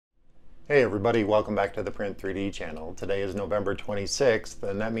Hey everybody, welcome back to the Print 3D channel. Today is November 26th,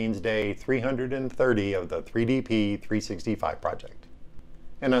 and that means day 330 of the 3DP 365 project.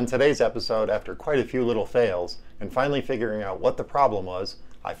 And on today's episode, after quite a few little fails, and finally figuring out what the problem was,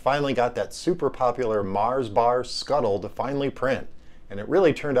 I finally got that super popular Mars Bars Scuttle to finally print. And it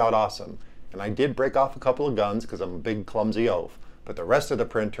really turned out awesome. And I did break off a couple of guns because I'm a big clumsy oaf, but the rest of the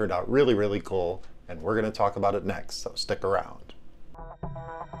print turned out really cool, and we're going to talk about it next, so stick around.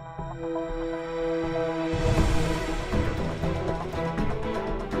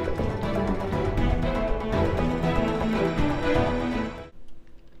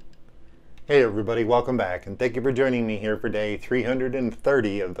 Hey everybody, welcome back, and thank you for joining me here for day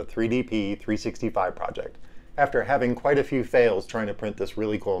 330 of the 3DP 365 project. After having quite a few fails trying to print this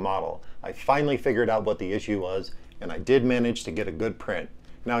really cool model, I finally figured out what the issue was, and I did manage to get a good print.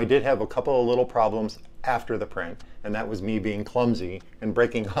 Now I did have a couple of little problems after the print, and that was me being clumsy and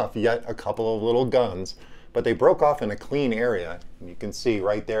breaking off yet a couple of little guns, but they broke off in a clean area. And you can see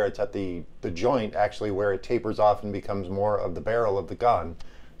right there it's at the joint actually where it tapers off and becomes more of the barrel of the gun.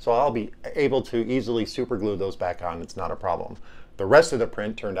 So I'll be able to easily super glue those back on. It's not a problem. The rest of the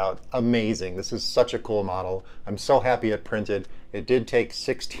print turned out amazing. This is such a cool model. I'm so happy it printed. It did take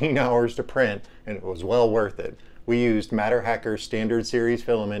 16 hours to print, and it was well worth it. We used Matter Hacker's Standard Series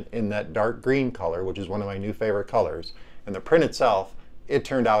filament in that dark green color, which is one of my new favorite colors. And the print itself, it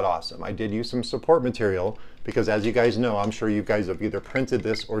turned out awesome. I did use some support material because, as you guys know, I'm sure you guys have either printed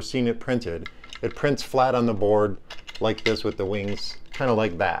this or seen it printed. It prints flat on the board like this with the wings, kind of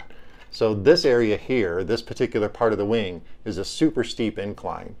like that. So this area here, this particular part of the wing, is a super steep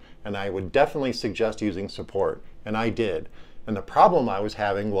incline, and I would definitely suggest using support, and I did. And the problem I was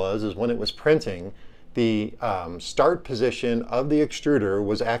having is when it was printing, the start position of the extruder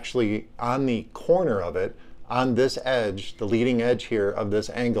was actually on the corner of it, on this edge, the leading edge here of this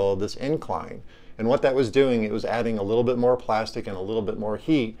angle, this incline. And what that was doing, it was adding a little bit more plastic and a little bit more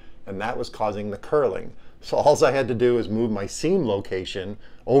heat, and that was causing the curling. So all I had to do is move my seam location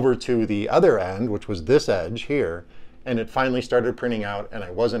over to the other end, which was this edge here, and it finally started printing out, and I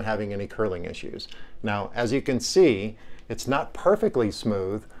wasn't having any curling issues. Now, as you can see, it's not perfectly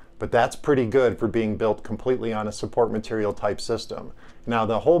smooth, but that's pretty good for being built completely on a support material type system. Now,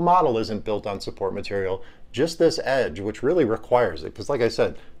 the whole model isn't built on support material, just this edge, which really requires it, because like I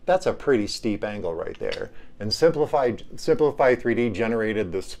said, that's a pretty steep angle right there. And Simplify 3D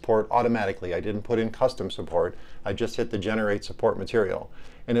generated the support automatically. I didn't put in custom support. I just hit the generate support material.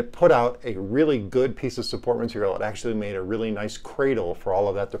 And it put out a really good piece of support material. It actually made a really nice cradle for all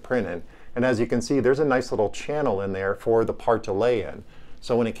of that to print in. And as you can see, there's a nice little channel in there for the part to lay in.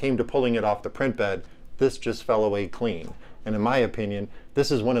 So when it came to pulling it off the print bed, this just fell away clean. And in my opinion,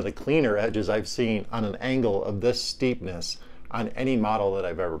 this is one of the cleaner edges I've seen on an angle of this steepness on any model that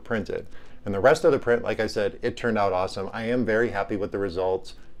I've ever printed. And the rest of the print, like I said, it turned out awesome. I am very happy with the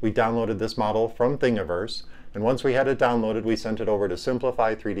results. We downloaded this model from Thingiverse, and once we had it downloaded, we sent it over to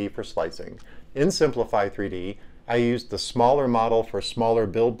Simplify 3D for slicing. In Simplify 3D, I used the smaller model for smaller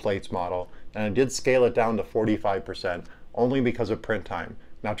build plates model, and I did scale it down to 45%, only because of print time.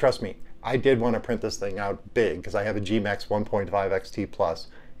 Now trust me, I did want to print this thing out big because I have a gMax 1.5 XT Plus,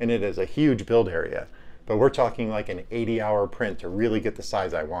 and it is a huge build area. But we're talking like an 80-hour print to really get the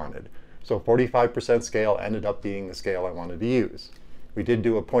size I wanted. So 45% scale ended up being the scale I wanted to use. We did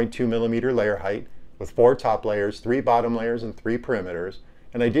do a 0.2 millimeter layer height with 4 top layers, 3 bottom layers, and 3 perimeters.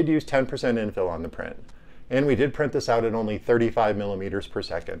 And I did use 10% infill on the print. And we did print this out at only 35 millimeters per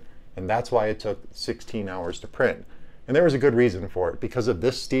second. And that's why it took 16 hours to print. And there was a good reason for it, because of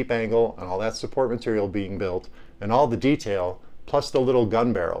this steep angle and all that support material being built and all the detail, plus the little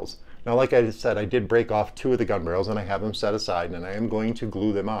gun barrels. Now, like I said, I did break off 2 of the gun barrels and I have them set aside, and I am going to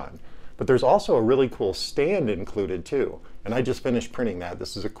glue them on. But there's also a really cool stand included too. And I just finished printing that.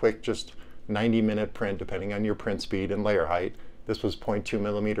 This is a quick, just 90-minute print depending on your print speed and layer height. This was 0.2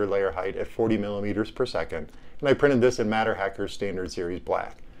 millimeter layer height at 40 millimeters per second. And I printed this in Matter Hacker's Standard Series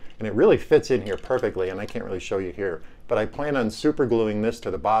Black. And it really fits in here perfectly, and I can't really show you here, but I plan on super gluing this to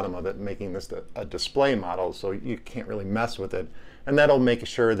the bottom of it and making this a display model so you can't really mess with it. And that'll make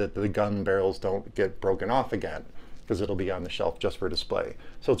sure that the gun barrels don't get broken off again, because it'll be on the shelf just for display.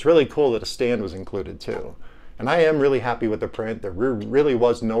 So it's really cool that a stand was included too. And I am really happy with the print. There really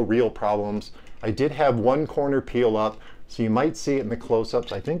was no real problems. I did have one corner peel up, so you might see it in the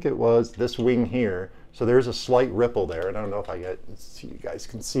close-ups. I think it was this wing here. So there's a slight ripple there, and I don't know if you guys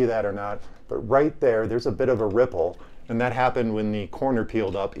can see that or not, but right there, there's a bit of a ripple, and that happened when the corner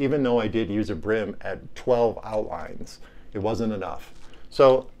peeled up, even though I did use a brim at 12 outlines. It wasn't enough.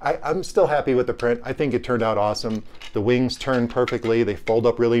 So I'm still happy with the print. I think it turned out awesome. The wings turn perfectly. They fold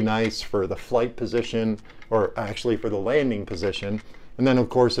up really nice for the flight position, or actually for the landing position. And then of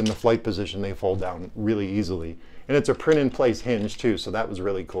course in the flight position, they fold down really easily. And it's a print in place hinge too, so that was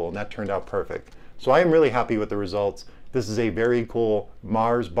really cool, and that turned out perfect. So I am really happy with the results. This is a very cool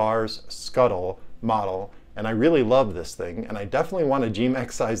Mars Bars Scuttle model, and I really love this thing, and I definitely want to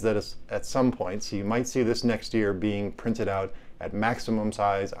gMaxSize that at some point, so you might see this next year being printed out at maximum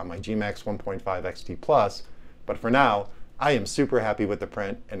size on my gMax 1.5 XT Plus, but for now, I am super happy with the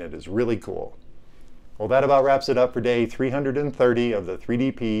print, and it is really cool. Well, that about wraps it up for day 330 of the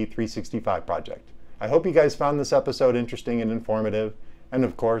 3DP 365 project. I hope you guys found this episode interesting and informative, and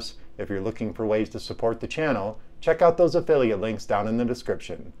of course, if you're looking for ways to support the channel, check out those affiliate links down in the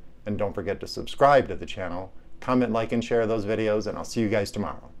description. And don't forget to subscribe to the channel, comment, like, and share those videos, and I'll see you guys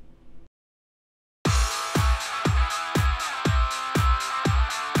tomorrow.